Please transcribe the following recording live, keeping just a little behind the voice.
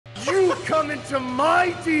You come into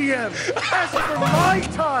my DM, ask for my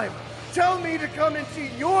time, tell me to come into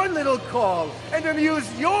your little call and amuse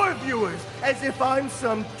your viewers as if I'm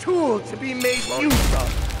some tool to be made use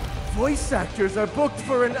of. Voice actors are booked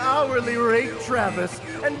for an hourly rate, Travis,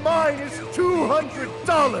 and mine is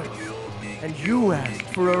 $200. And you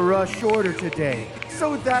asked for a rush order today,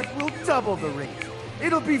 so that will double the rate.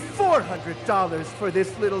 It'll be $400 for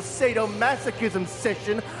this little sadomasochism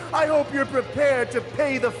session. I hope you're prepared to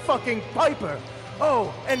pay the fucking piper.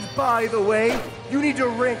 Oh, and by the way, you need to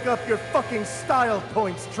rank up your fucking style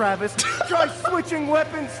points, Travis. Try switching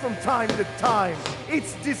weapons from time to time.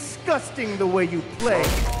 It's disgusting the way you play.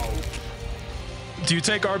 Do you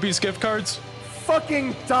take Arby's gift cards?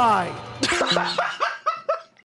 Fucking die.